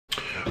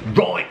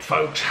Right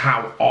folks,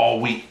 how are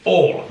we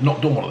all? I've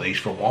not done one of these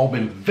for a while,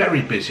 been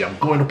very busy. I'm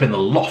going up in the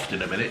loft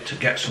in a minute to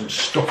get some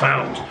stuff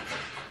out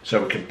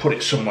so we can put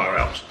it somewhere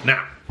else.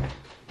 Now,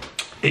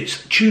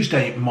 it's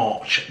Tuesday,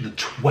 March the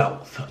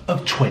 12th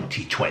of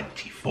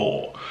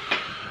 2024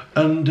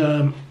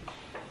 and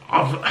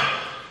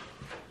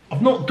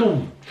I've not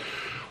done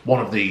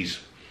one of these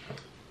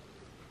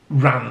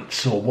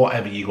rants or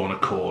whatever you want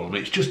to call them.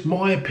 It's just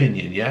my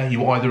opinion, yeah?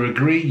 You either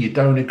agree, you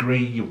don't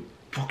agree, you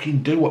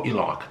fucking do what you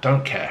like, I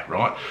don't care,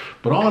 right?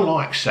 But I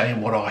like saying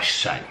what I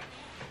say.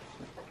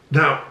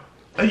 Now,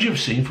 as you've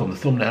seen from the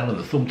thumbnail and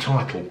the thumb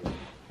title,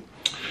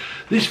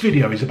 this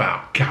video is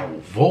about Carol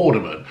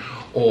Vorderman,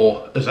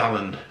 or as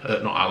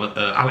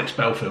Alex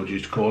Belfield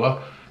used to call her,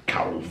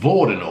 Carol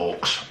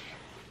Vordernorks.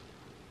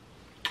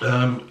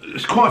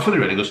 It's quite funny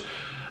really, because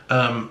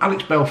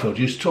Alex Belfield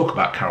used to talk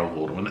about Carol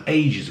Vorderman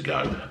ages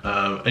ago.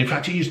 In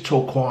fact, he used to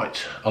talk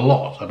quite a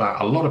lot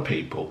about a lot of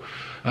people.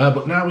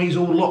 But now he's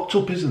all locked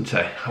up, isn't he?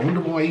 I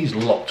wonder why he's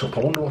locked up.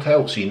 I wonder what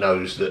else he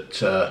knows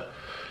that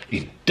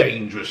is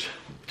dangerous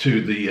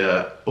to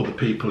the other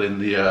people in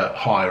the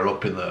higher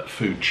up in the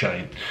food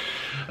chain.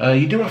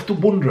 You do have to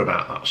wonder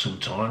about that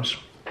sometimes.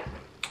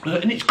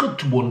 And it's good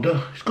to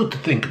wonder, it's good to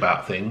think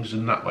about things,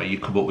 and that way you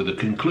come up with a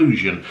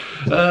conclusion.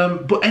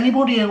 But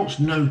anybody else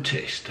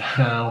noticed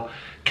how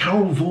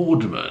Carol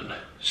Vorderman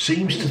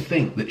seems to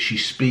think that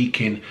she's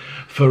speaking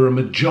for a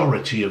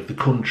majority of the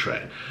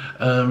country?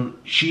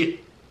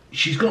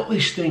 She's got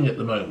this thing at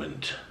the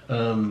moment.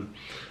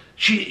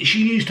 She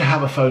used to have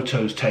her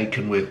photos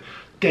taken with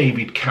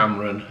David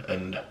Cameron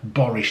and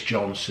Boris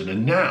Johnson,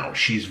 and now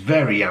she's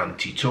very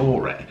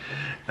anti-Tory.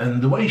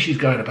 And the way she's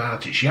going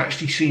about it, she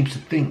actually seems to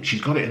think,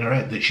 she's got it in her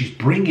head, that she's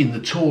bringing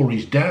the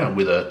Tories down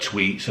with her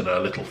tweets and her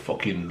little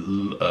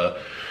fucking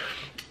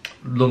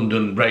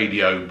London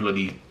radio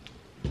bloody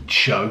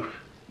show,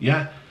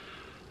 yeah?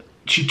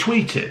 She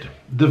tweeted,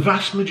 the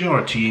vast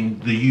majority in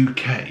the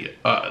UK,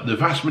 are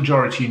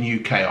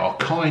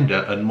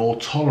kinder and more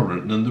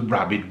tolerant than the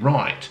rabid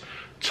right.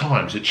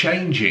 Times are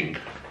changing.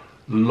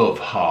 Love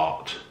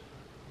heart.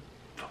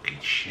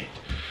 Fucking shit.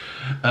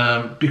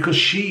 Because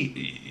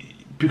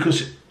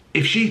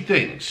if she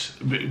thinks,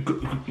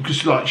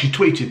 because like she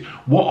tweeted,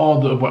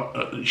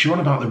 she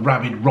went about the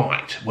rabid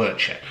right, weren't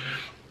she?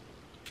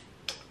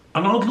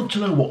 And I'd love to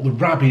know what the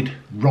rabid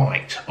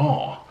right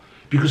are.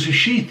 Because if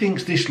she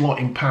thinks this lot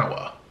in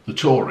power, the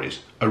Tories,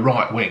 are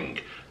right wing,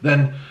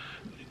 then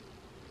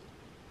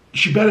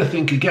she better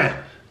think again.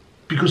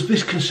 Because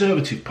this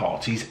Conservative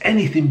Party is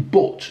anything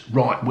but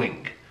right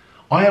wing.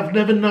 I have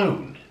never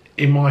known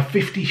in my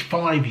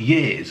 55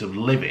 years of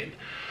living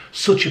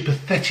such a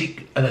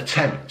pathetic an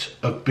attempt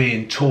of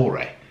being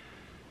Tory.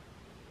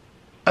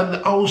 And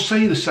I will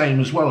say the same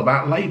as well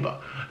about Labour.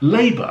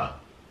 Labour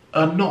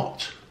are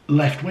not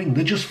left wing.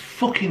 They're just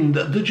fucking,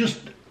 they're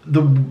just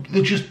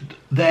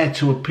there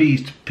to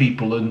appease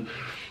people, and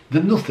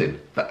they're nothing.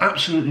 They're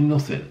absolutely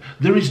nothing.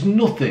 There is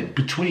nothing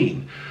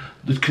between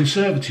the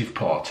Conservative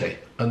Party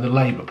and the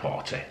Labour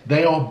Party.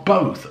 They are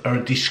both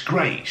a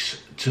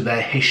disgrace to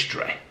their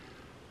history.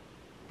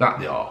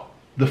 That they are.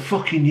 They're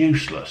fucking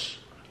useless.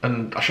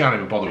 And I shan't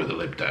even bother with the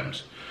Lib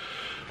Dems.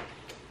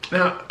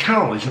 Now,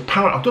 Carol is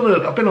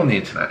apparently, I've been on the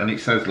internet, and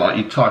it says, like,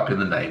 you type in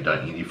the name,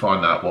 don't you, and you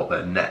find out what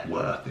their net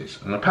worth is.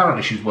 And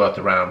apparently she's worth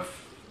around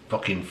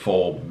fucking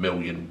 £4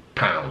 million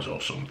or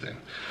something.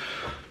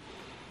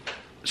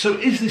 So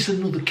is this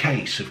another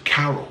case of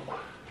Carol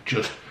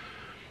just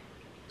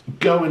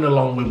going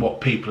along with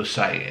what people are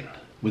saying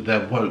with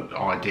their woke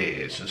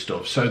ideas and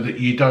stuff, so that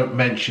you don't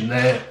mention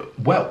their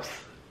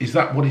wealth? Is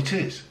that what it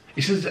is?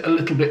 It's a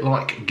little bit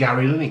like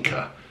Gary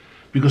Lineker,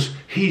 because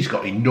he's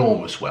got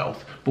enormous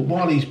wealth, but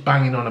while he's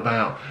banging on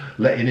about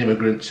letting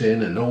immigrants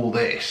in and all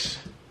this,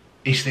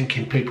 he's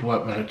thinking people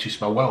won't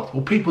notice my wealth.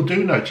 Well, people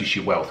do notice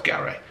your wealth,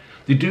 Gary.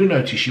 They do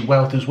notice your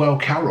wealth as well,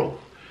 Carol.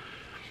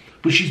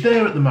 But she's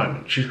there at the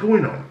moment. She's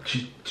going on.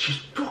 She's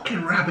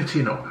fucking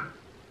rabbiting on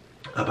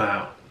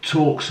about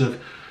talks of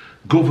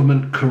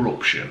government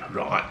corruption,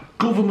 right?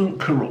 Government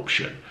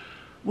corruption.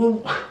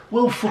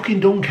 Well fucking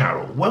done,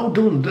 Carol. Well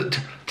done.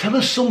 Tell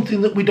us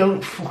something that we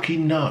don't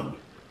fucking know.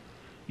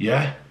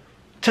 Yeah?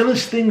 Tell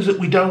us things that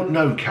we don't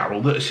know,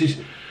 Carol. There's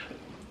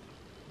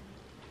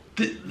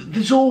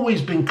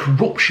always been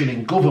corruption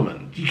in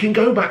government. You can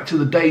go back to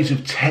the days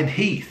of Ted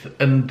Heath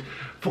and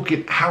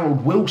fucking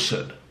Harold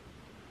Wilson.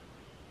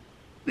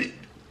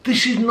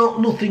 This is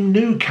nothing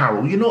new,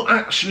 Carol. You're not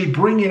actually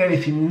bringing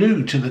anything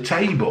new to the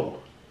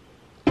table.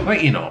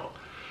 Right, you're not.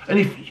 And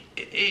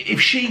if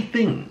she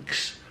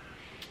thinks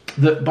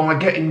that by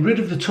getting rid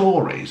of the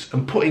Tories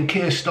and putting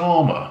Keir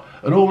Starmer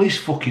and all his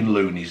fucking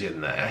loonies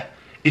in there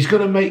is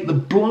going to make the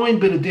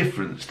blind bit of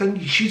difference, then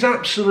she's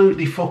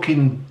absolutely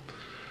fucking...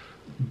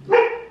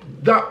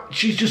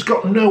 she's just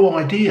got no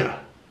idea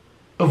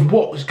of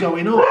what was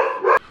going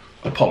on.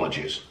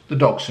 Apologies, the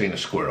dog's seen a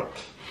squirrel.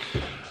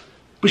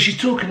 But she's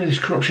talking of this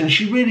corruption, and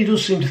she really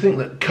does seem to think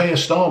that Keir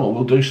Starmer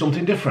will do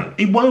something different.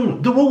 He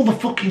won't. They're all the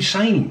fucking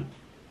same.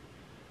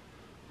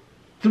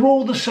 They're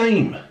all the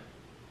same.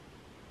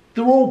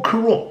 They're all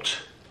corrupt.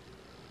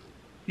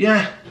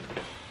 Yeah.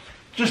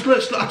 Just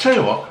I tell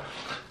you what,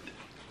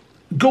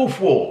 Gulf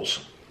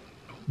Wars,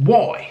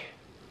 why?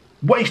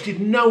 Wasted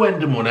no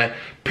end of money,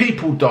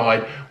 people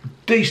died,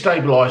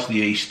 destabilised the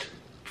East,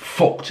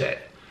 fucked it.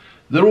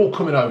 They're all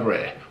coming over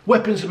here.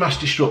 Weapons of mass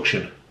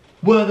destruction,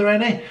 were there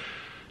any?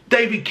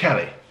 David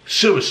Kelly,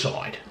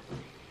 suicide.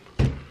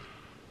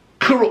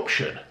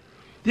 Corruption,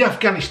 the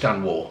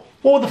Afghanistan war,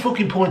 what was the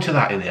fucking point of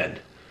that in the end?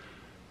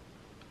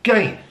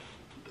 Again,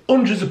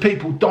 hundreds of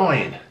people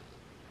dying,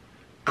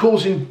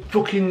 causing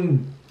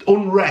fucking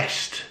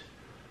unrest.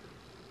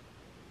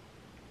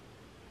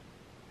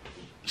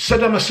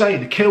 Saddam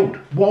Hussein killed.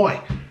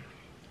 Why?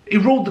 He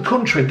ruled the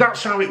country.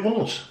 That's how it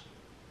was.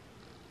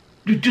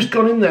 We've just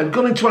gone in there. We've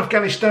gone into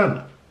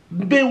Afghanistan.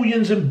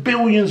 Billions and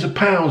billions of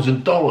pounds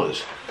and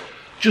dollars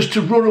just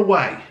to run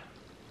away.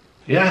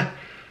 Yeah?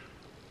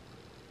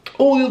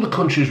 All the other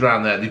countries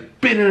around there,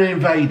 they've been and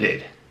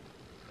invaded.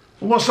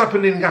 And what's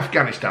happened in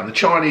Afghanistan? The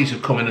Chinese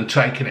have come in and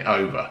taken it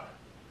over.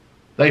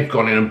 They've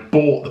gone in and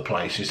bought the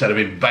place instead of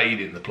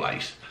invading the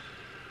place.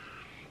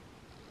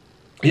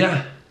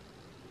 Yeah?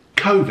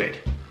 COVID.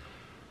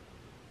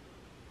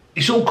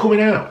 It's all coming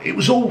out. It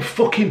was all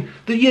fucking...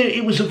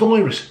 it was a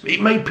virus.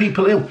 It made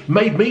people ill. It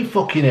made me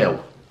fucking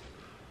ill.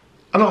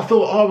 And I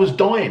thought I was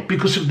dying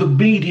because of the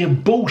media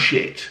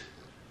bullshit.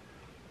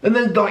 And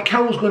then, like,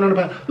 Carol's going on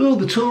about, oh,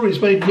 the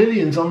Tories made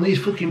millions on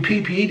these fucking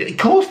PPE. Of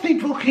course they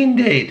fucking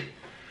did.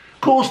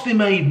 Of course they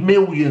made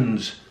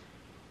millions.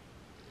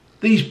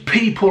 These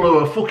people who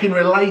are fucking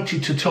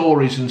related to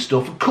Tories and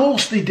stuff, of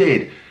course they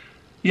did.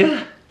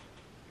 Yeah?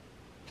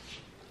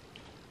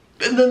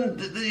 And then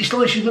it's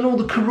like she's done all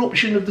the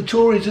corruption of the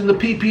Tories and the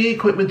PPE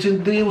equipment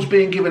and deals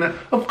being given out.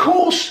 Of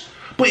course.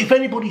 But if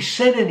anybody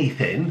said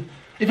anything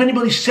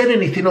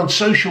on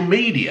social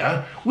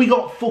media, we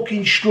got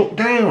fucking struck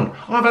down.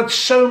 I've had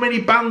so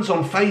many bans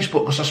on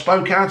Facebook because I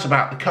spoke out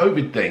about the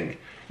COVID thing.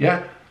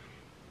 Yeah?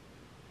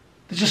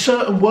 There's a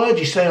certain word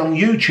you say on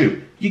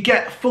YouTube, you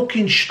get a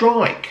fucking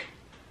strike.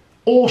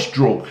 Horse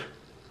drug.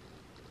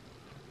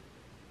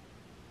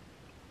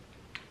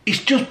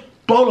 It's just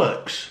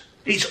bollocks.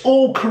 It's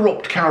all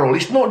corrupt, Carol.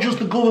 It's not just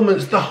the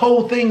governments, the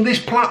whole thing.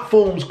 This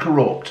platform's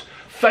corrupt.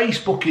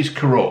 Facebook is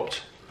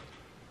corrupt.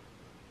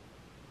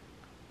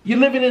 You're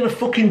living in a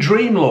fucking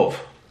dream,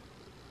 love.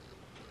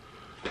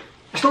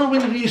 It's like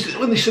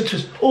when they said to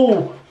us,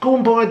 oh, go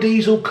and buy a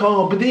diesel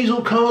car, but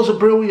diesel cars are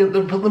brilliant,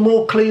 they're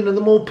more clean and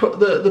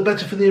the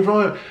better for the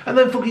environment. And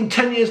then fucking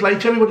 10 years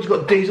later, everybody's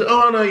got diesel.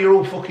 Oh no, you're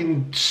all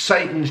fucking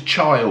Satan's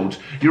child.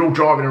 You're all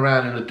driving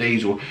around in a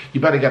diesel.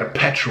 You better get a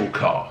petrol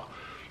car.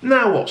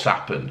 Now what's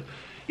happened?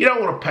 You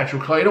don't want a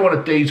petrol car, you don't want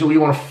a diesel,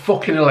 you want a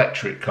fucking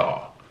electric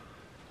car.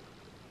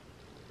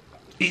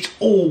 It's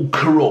all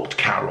corrupt,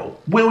 Carol.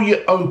 Will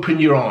you open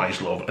your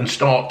eyes, love, and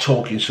start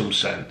talking some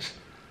sense?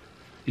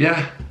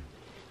 Yeah?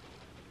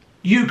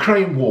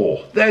 Ukraine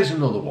war, there's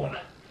another one.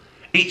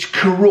 It's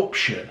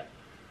corruption.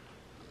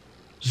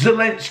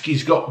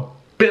 Zelensky's got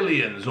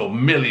billions or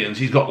millions,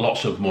 he's got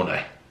lots of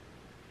money.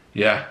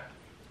 Yeah?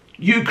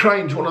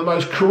 Ukraine's one of the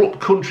most corrupt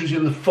countries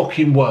in the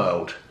fucking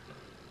world.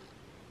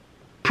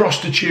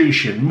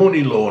 Prostitution,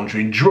 money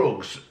laundering,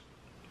 drugs,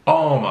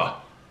 armour.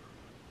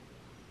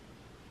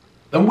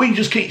 And we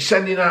just keep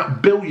sending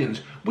out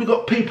billions. We've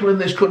got people in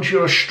this country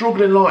who are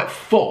struggling like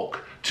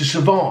fuck to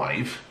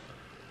survive.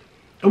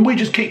 And we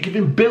just keep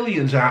giving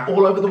billions out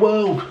all over the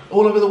world.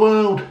 All over the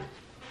world.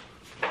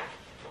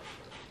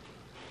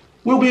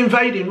 We'll be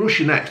invading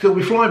Russia next. They'll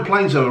be flying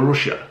planes over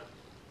Russia.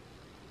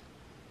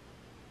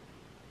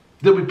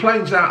 There'll be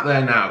planes out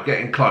there now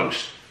getting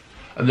close.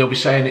 And they'll be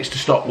saying it's to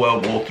stop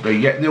World War III.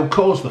 Yet they'll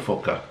cause the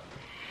fucker.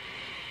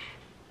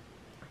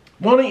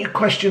 Why don't you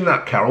question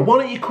that, Carol? Why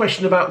don't you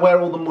question about where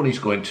all the money's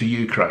going to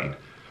Ukraine?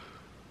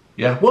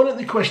 Yeah. Why don't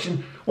you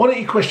question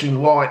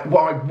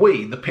why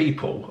we, the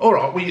people, all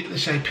right, they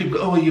say people,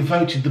 oh, you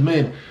voted them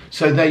in,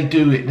 so they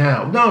do it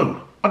now.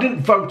 No, I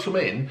didn't vote them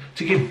in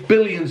to give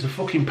billions of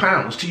fucking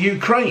pounds to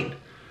Ukraine.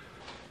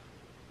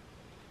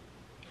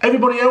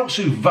 Everybody else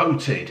who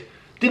voted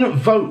didn't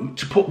vote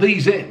to put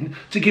these in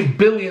to give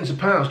billions of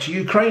pounds to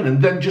Ukraine,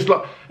 and then just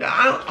like,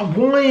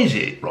 why is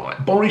it,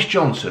 right, Boris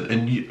Johnson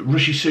and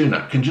Rishi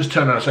Sunak can just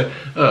turn around and say,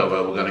 oh,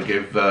 well, we're going to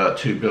give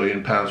 £2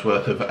 billion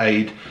worth of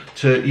aid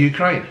to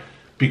Ukraine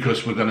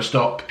because we're going to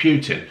stop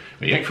Putin.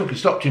 Well, you ain't fucking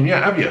stopped him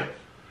yet, have you?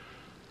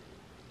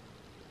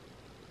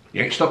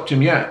 You ain't stopped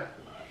him yet.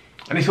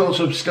 Any thoughts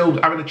of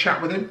still having a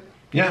chat with him?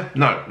 Yeah?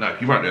 No,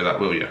 you won't do that,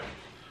 will you?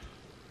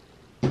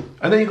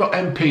 And then you've got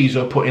MPs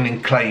who are putting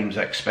in claims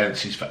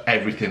expenses for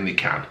everything they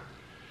can.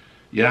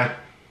 Yeah?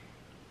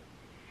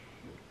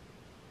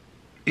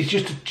 It's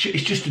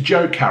just a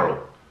joke, Carol.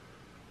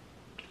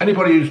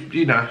 Anybody who's,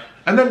 you know...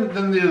 And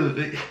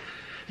then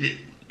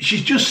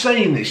she's just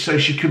saying this so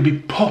she can be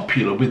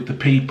popular with the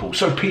people,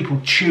 so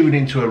people tune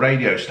into a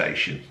radio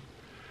station.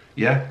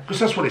 Yeah? Because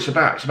that's what it's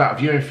about. It's about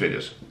viewing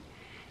figures.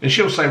 And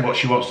she'll say what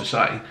she wants to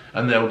say,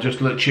 and they'll just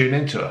tune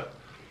into her.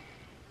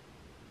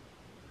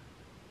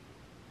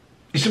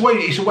 It's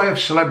a way of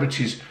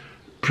celebrities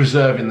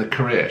preserving the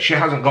career. She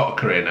hasn't got a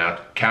career now.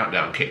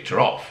 Countdown kicked her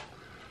off.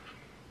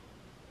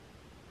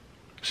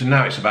 So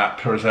now it's about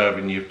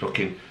preserving your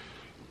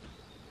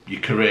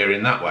career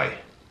in that way.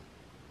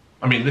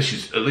 I mean, this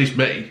is, at least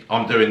me,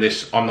 I'm doing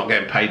this, I'm not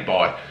getting paid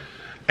by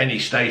any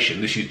station.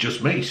 This is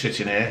just me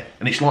sitting here,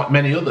 and it's like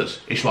many others.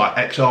 It's like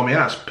ex-army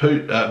ass,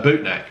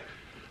 Bootneck,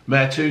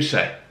 Mayor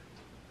Toussaint.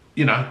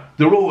 You know,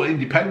 they're all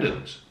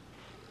independents.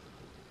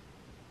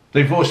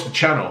 They voice the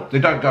channel. They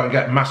don't go and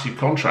get massive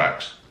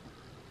contracts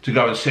to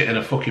go and sit in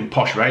a fucking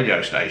posh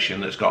radio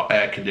station that's got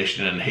air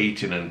conditioning and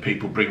heating and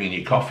people bringing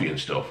you coffee and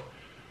stuff.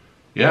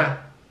 Yeah?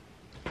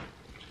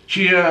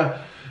 She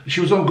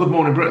was on Good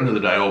Morning Britain the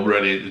other day,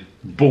 already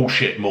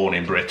bullshit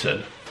Morning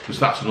Britain, because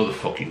that's another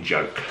fucking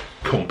joke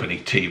company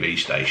TV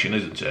station,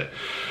 isn't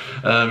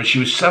it? She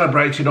was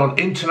celebrated on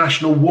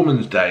International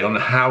Women's Day on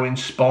how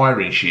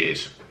inspiring she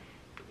is.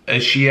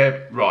 Has she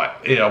ever, right,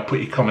 here, I'll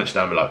put your comments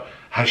down below.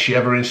 Has she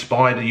ever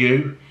inspired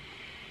you?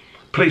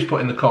 Please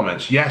put in the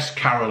comments, yes,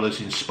 Carol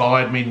has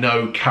inspired me.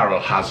 No, Carol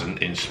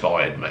hasn't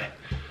inspired me.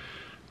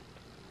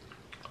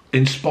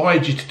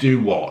 Inspired you to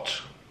do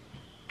what?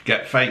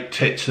 Get fake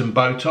tits and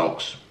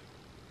Botox?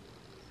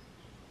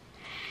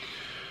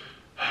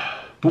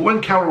 But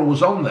when Carol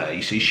was on there,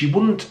 you see, she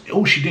wouldn't,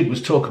 all she did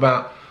was talk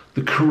about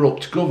the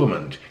corrupt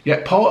government.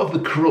 Yet part of the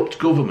corrupt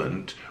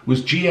government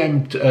was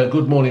GM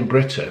Good Morning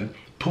Britain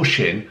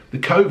pushing the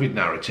COVID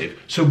narrative.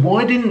 So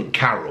why didn't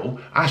Carol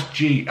ask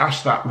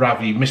that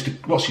Ravi, Mr.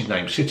 what's his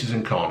name,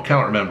 Citizen Khan,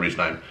 can't remember his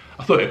name.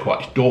 I thought it was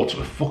quite his daughter,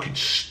 was fucking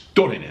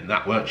stunning in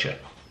that, weren't she?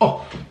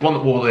 Oh, one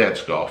that wore the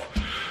headscarf.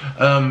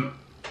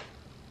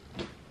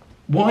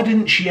 Why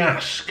didn't she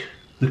ask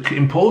the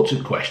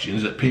important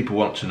questions that people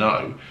want to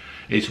know?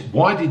 Is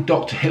why did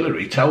Dr.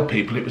 Hillary tell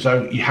people it was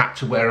only you had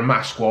to wear a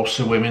mask while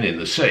swimming in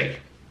the sea?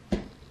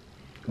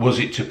 Was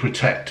it to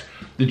protect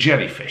the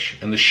jellyfish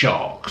and the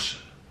sharks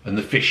and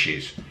the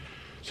fishes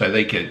so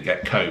they could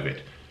get COVID?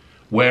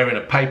 Wearing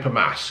a paper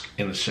mask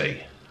in the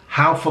sea.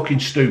 How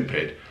fucking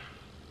stupid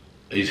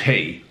is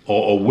he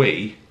or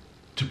we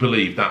to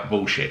believe that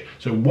bullshit?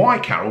 So why,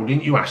 Carol,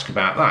 didn't you ask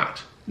about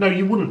that? No,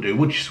 you wouldn't do,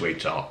 would you,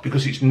 sweetheart?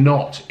 Because it's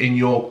not in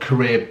your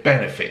career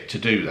benefit to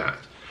do that.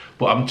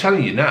 But I'm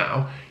telling you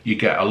now, you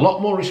get a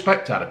lot more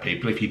respect out of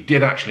people if you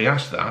did actually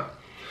ask that.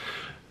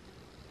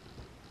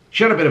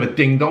 She had a bit of a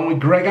ding-dong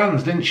with Greg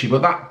Hands, didn't she?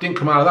 But that didn't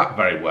come out of that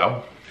very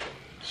well.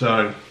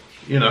 So,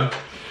 you know.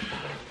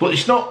 But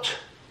it's not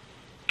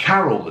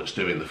Carol that's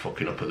doing the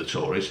fucking up of the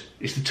Tories.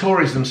 It's the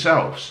Tories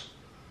themselves.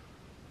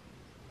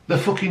 They're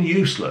fucking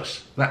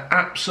useless. They're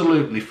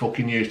absolutely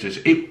fucking useless.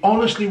 It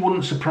honestly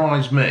wouldn't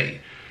surprise me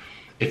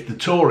if the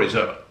Tories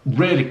are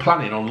really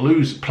planning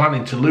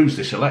to lose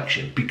this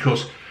election,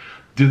 because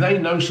do they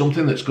know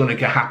something that's going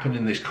to happen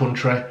in this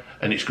country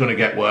and it's going to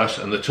get worse,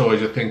 and the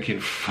Tories are thinking,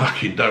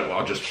 fucking don't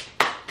want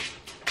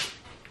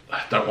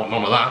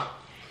none of that.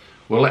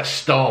 We'll let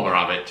Starmer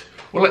have it.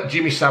 We'll let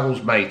Jimmy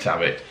Savile's mate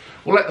have it.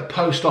 We'll let the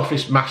Post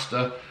Office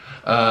Master,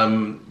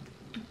 Crown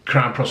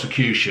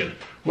Prosecution,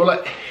 we'll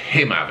let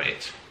him have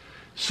it.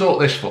 Sort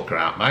this fucker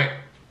out, mate.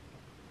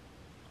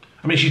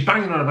 I mean, she's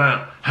banging on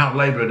about how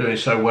Labour are doing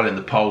so well in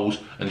the polls,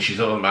 and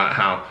she's on about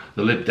how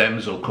the Lib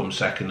Dems will come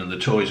second and the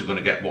Tories are going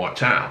to get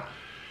wiped out.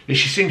 Yet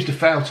she seems to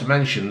fail to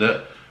mention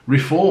that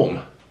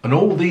Reform and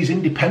all these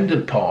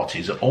independent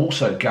parties are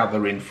also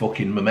gathering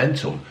fucking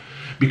momentum,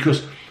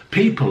 because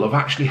people have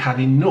actually had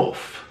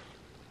enough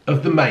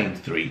of the main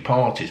three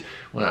parties.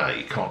 Well,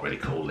 you can't really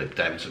call Lib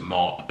Dems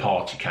a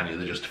party, can you?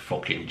 They're just a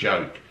fucking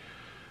joke.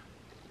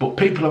 But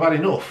people have had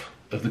enough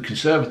of the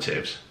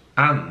Conservatives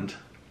and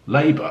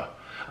Labour.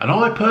 And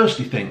I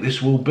personally think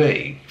this will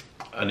be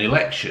an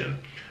election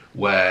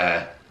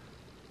where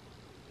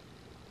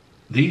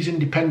these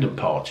independent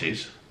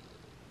parties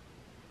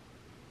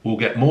will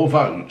get more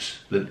votes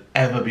than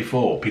ever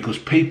before, because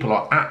people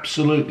are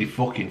absolutely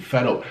fucking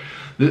fed up.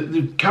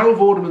 The Carol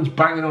Vorderman's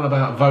banging on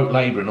about vote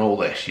Labour and all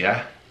this,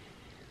 yeah?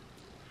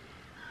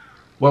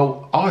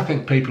 Well, I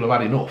think people have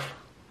had enough.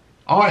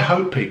 I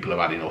hope people have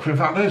had enough. In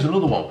fact, there's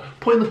another one.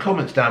 Put in the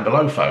comments down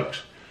below,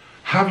 folks.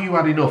 Have you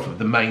had enough of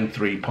the main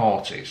three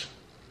parties?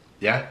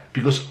 Yeah?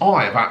 Because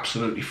I have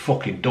absolutely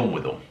fucking done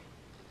with them.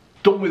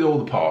 Done with all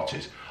the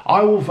parties.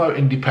 I will vote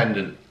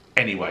independent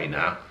anyway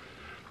now.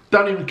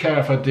 Don't even care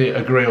if I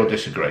agree or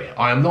disagree.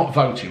 I am not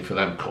voting for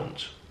them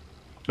cunts.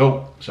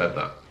 Oh, said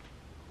that.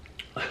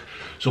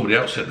 Somebody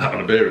else said that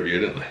on a beer review,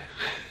 didn't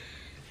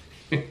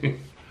they?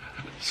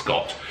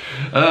 Scott.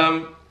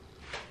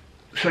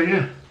 So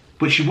yeah.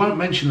 But she won't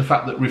mention the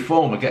fact that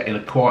Reform are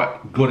getting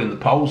quite good in the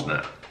polls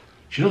now.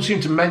 She doesn't seem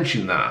to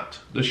mention that,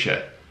 does she?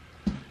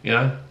 You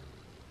know?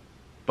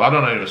 But I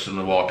don't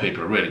understand why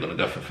people are really going to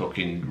go for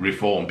fucking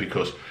Reform,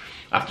 because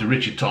after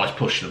Richard Tice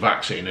pushed the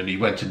vaccine and he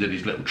went and did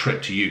his little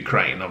trip to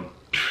Ukraine, I'm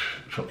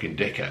fucking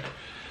dickhead.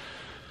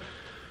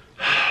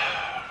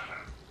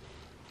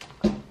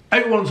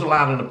 Everyone's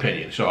allowed an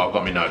opinion. So I've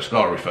got my notes, I've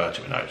got to refer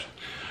to my notes.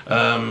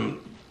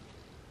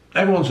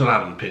 Everyone's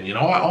allowed an opinion.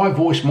 I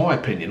voice my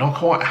opinion. I'm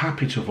quite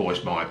happy to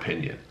voice my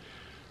opinion.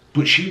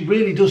 But she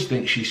really does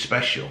think she's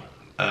special.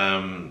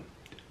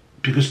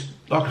 Because,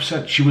 like I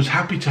said, she was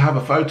happy to have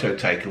a photo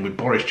taken with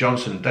Boris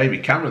Johnson and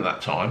David Cameron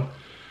that time.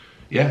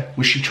 Yeah,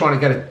 was she trying to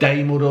get a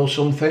Daymud or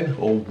something,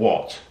 or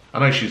what? I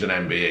know she's an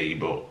MBE,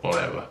 but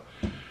whatever.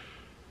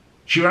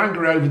 She was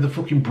angry over the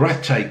fucking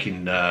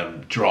breathtaking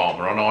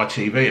drama on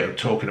ITV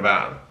talking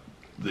about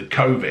the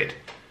COVID,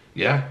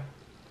 yeah?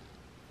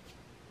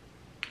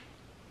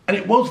 And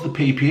it was the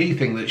PPE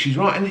thing that she's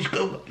right, and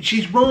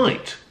she's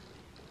right.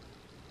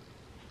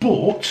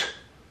 But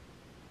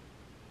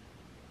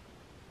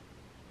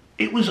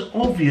it was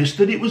obvious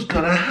that it was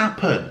going to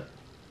happen.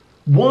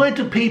 Why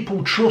do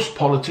people trust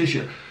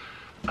politicians?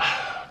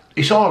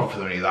 It's hard for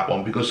me, that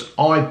one, because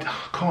I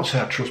can't say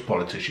I trust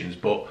politicians,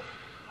 but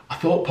I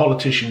thought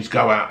politicians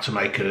go out to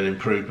make an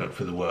improvement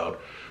for the world.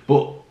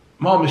 But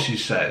my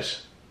missus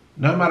says,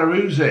 no matter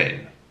who's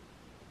in,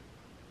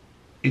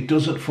 it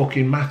doesn't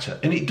fucking matter.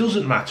 And it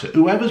doesn't matter.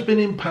 Whoever's been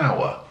in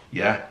power,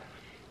 yeah,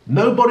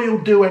 nobody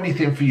will do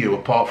anything for you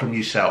apart from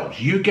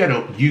yourselves. You get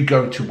up, you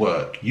go to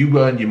work, you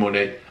earn your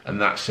money, and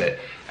that's it.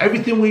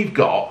 Everything we've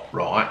got,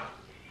 right,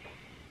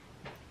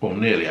 well,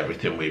 nearly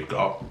everything we've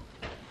got,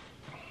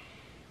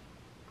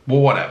 well,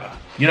 whatever,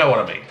 you know what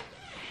I mean.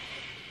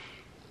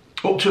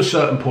 Up to a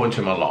certain point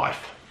in my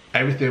life,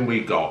 everything we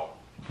got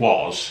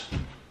was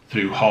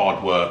through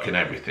hard work and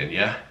everything,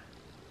 yeah?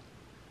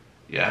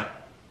 Yeah?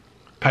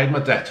 Paid my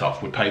debt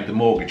off, we paid the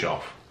mortgage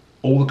off.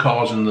 All the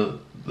cars and the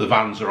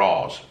vans are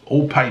ours,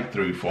 all paid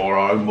through for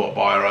our own,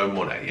 by our own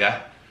money,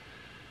 yeah?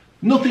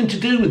 Nothing to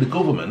do with the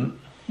government,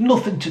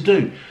 nothing to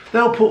do.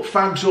 They'll put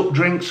fags up,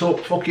 drinks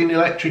up, fucking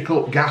electric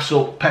up, gas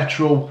up,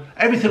 petrol,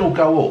 everything will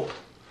go up.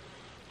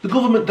 The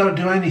government don't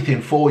do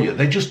anything for you,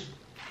 they just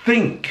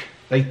think.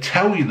 They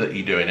tell you that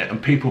you're doing it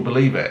and people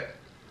believe it.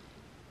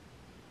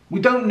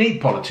 We don't need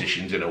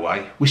politicians in a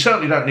way. We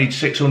certainly don't need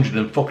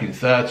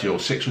 630 or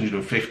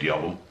 650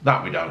 of them.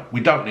 That we don't.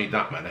 We don't need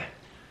that many.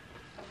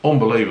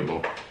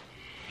 Unbelievable.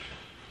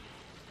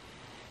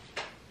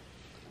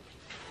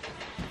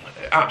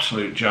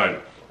 Absolute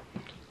joke.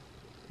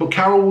 But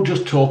Carol will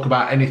just talk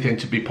about anything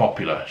to be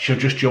popular. She'll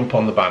just jump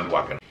on the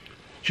bandwagon.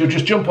 She'll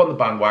just jump on the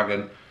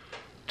bandwagon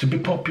to be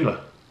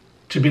popular.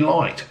 To be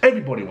liked.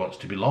 Everybody wants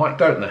to be liked,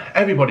 don't they?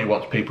 Everybody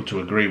wants people to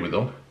agree with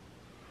them.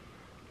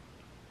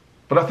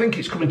 But I think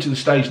it's coming to the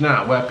stage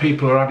now where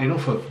people are had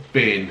enough of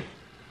being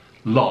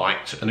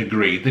liked and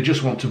agreed. They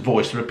just want to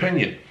voice their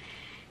opinion.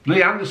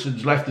 Lee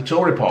Anderson's left the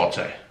Tory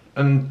party,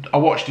 and I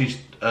watched his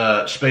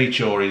speech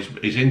or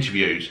his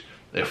interviews.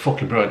 They're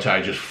fucking brilliant.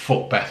 He just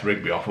fucked Beth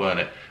Rigby off,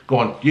 weren't it? Go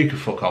on, you can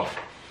fuck off,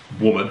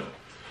 woman.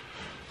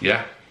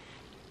 Yeah?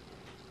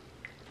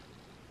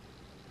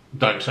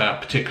 Don't say I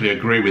particularly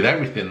agree with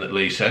everything that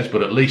Lee says,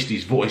 but at least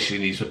he's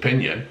voicing his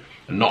opinion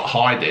and not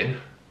hiding,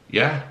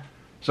 yeah?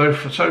 So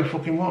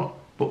fucking what?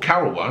 But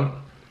Carol won't.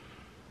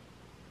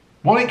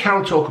 Why didn't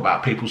Carol talk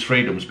about people's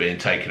freedoms being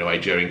taken away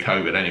during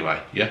COVID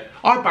anyway, yeah?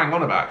 I bang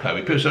on about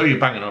COVID. People say, oh, you're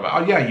banging on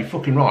about, oh yeah, you're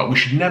fucking right. We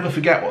should never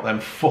forget what them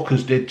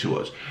fuckers did to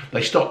us.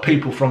 They stopped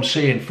people from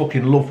seeing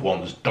fucking loved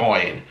ones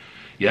dying,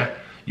 yeah?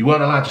 You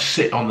weren't allowed to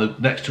sit on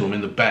next to them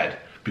in the bed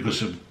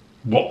because of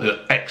what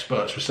the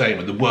experts were saying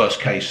with the worst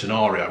case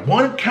scenario.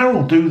 Why don't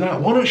Carol do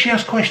that? Why don't she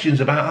ask questions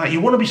about that?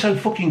 You want to be so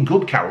fucking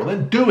good, Carol,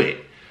 then do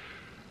it.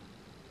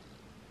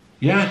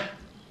 Yeah?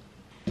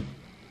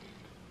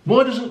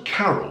 Why doesn't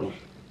Carol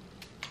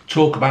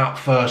talk about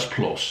First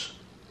Plus?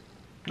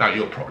 Now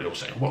you're probably all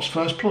saying, what's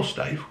First Plus,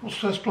 Dave? What's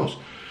First Plus?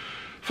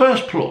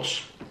 First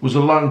Plus was a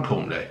loan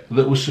company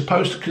that was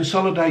supposed to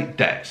consolidate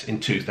debts in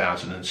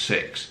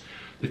 2006.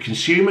 The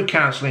Consumer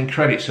Counselling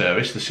Credit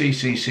Service, the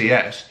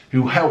CCCS,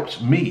 who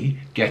helped me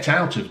get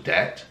out of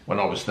debt when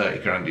I was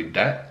 30 grand in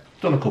debt.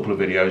 Done a couple of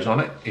videos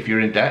on it. If you're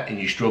in debt and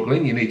you're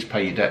struggling, you need to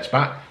pay your debts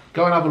back,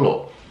 go and have a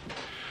look.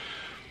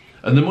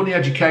 And the Money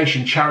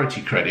Education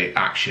Charity Credit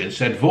Action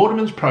said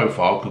Vorderman's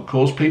profile could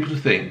cause people to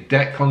think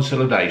debt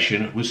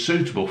consolidation was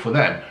suitable for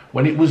them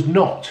when it was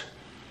not.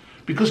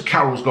 Because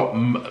Carol's got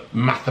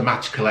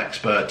mathematical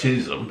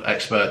expertise,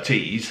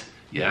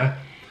 yeah,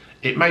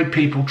 it made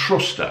people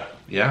trust her,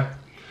 yeah.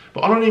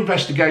 But on an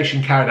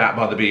investigation carried out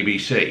by the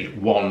BBC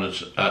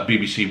One's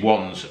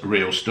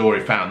Real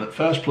Story found that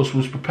First Plus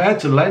was prepared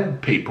to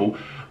lend people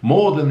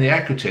more than the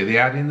equity they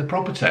had in the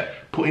property,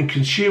 putting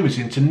consumers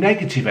into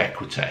negative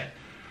equity.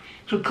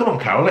 So come on,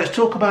 Carol, let's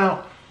talk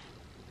about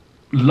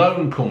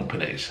loan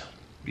companies,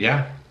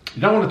 yeah? You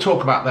don't want to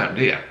talk about them,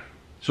 do you?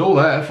 It's all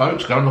there,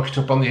 folks. Go and look it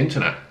up on the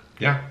internet,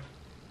 yeah?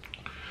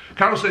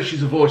 Carol says she's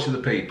the voice of the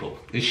people.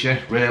 Is she?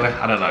 Really?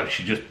 I don't know.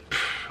 She's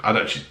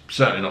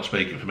certainly not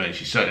speaking for me.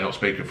 She's certainly not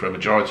speaking for a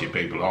majority of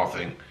people, I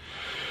think.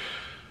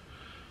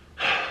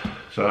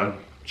 So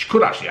she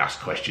could actually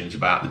ask questions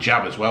about the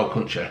jab as well,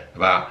 couldn't she?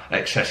 About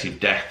excessive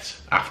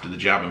deaths after the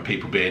jab and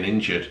people being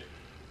injured.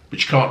 But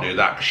she can't do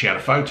that because she had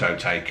a photo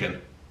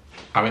taken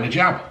having a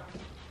jab.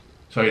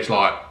 So it's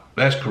like,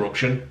 there's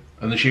corruption.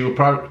 And then she was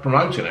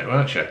promoting it,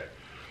 weren't she?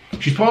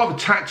 She's part of a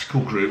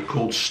tactical group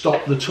called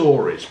Stop the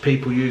Tories.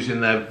 People using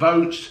their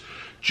votes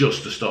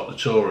just to stop the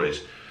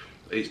Tories.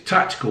 It's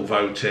tactical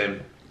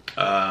voting,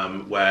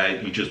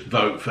 where you just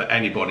vote for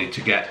anybody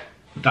to get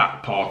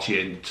that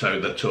party in so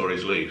the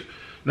Tories leave.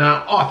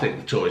 Now, I think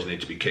the Tories need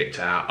to be kicked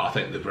out. I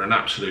think they were an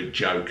absolute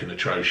joke and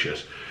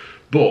atrocious.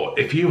 But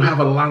if you have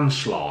a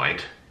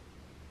landslide,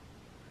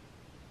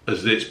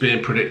 as it's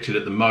being predicted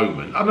at the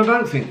moment, and I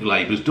don't think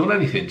Labour's done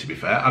anything, to be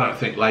fair. I don't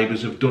think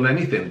Labour's have done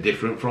anything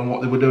different from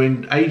what they were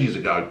doing ages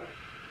ago.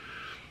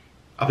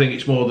 I think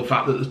it's more the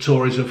fact that the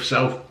Tories have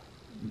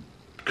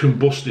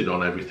self-combusted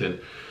on everything.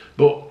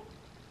 But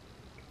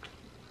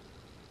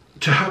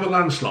to have a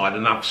landslide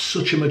and have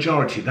such a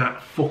majority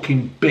that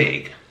fucking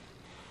big,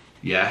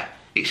 yeah,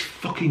 it's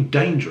fucking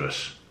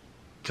dangerous.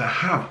 To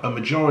have a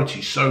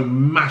majority so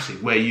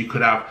massive where you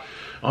could have,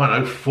 I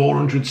don't know,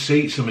 400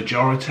 seats, a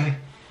majority.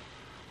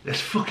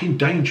 That's fucking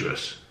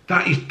dangerous.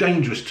 That is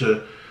dangerous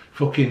to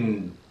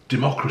fucking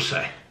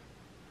democracy.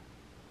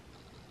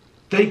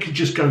 They could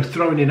just go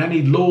throwing in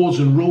any laws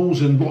and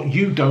rules and what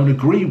you don't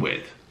agree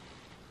with.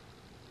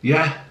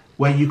 Yeah?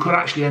 Where you could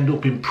actually end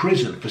up in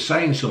prison for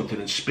saying something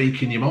and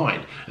speaking your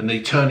mind, and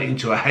they turn it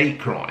into a hate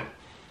crime.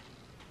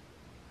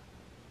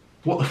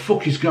 What the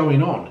fuck is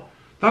going on?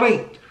 That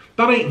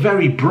ain't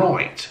very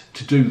bright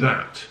to do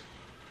that.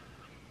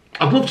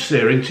 I'd love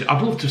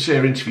to see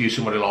her interview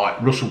somebody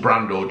like Russell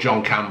Brand or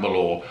John Campbell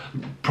or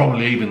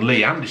probably even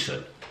Lee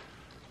Anderson.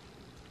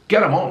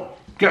 Get them on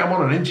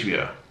an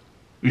interview.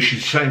 She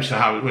seems to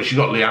have, well, she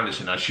got Lee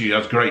Anderson now. She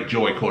has great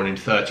joy calling him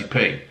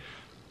 30p.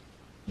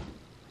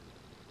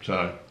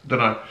 So, don't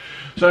know.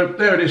 So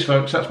there it is,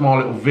 folks. That's my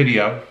little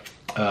video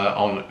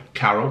on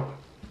Carol.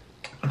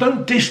 I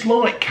don't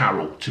dislike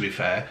Carol, to be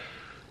fair,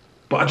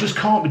 but I just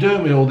can't be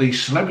doing with all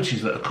these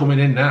celebrities that are coming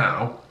in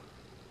now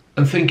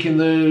and thinking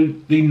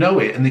they know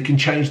it and they can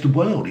change the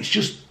world. It's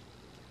just,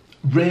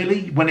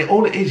 really, when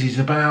all it is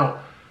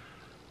about,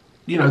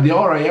 you know, the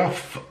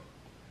RAF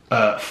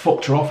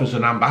fucked her off as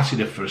an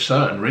ambassador for a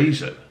certain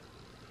reason.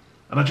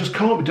 And I just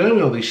can't be doing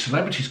with all these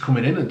celebrities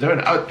coming in and doing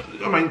it.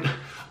 I mean,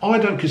 I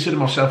don't consider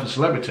myself a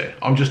celebrity.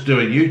 I'm just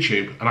doing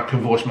YouTube and I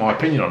can voice my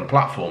opinion on a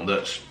platform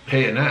that's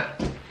here now.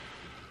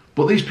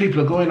 But these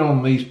people are going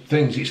on these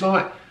things. It's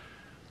like,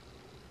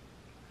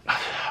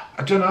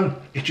 I don't know,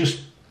 it's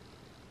just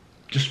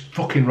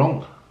fucking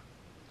wrong.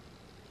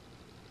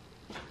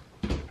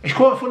 It's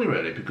quite funny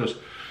really, because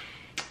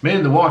me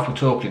and the wife were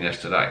talking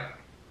yesterday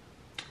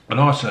and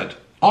I said,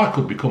 I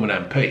could become an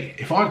MP.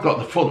 If I'd got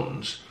the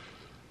funds,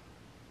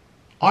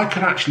 I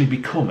could actually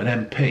become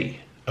an MP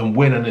and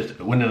win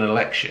an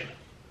election,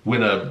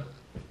 win a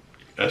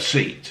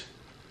seat.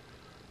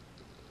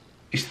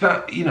 It's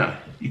that, you know,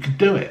 you could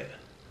do it.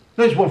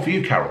 There's one for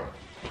you, Carol.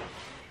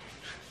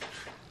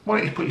 Why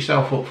don't you put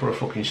yourself up for a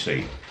fucking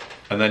seat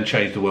and then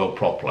change the world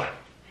properly?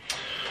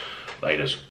 Laters.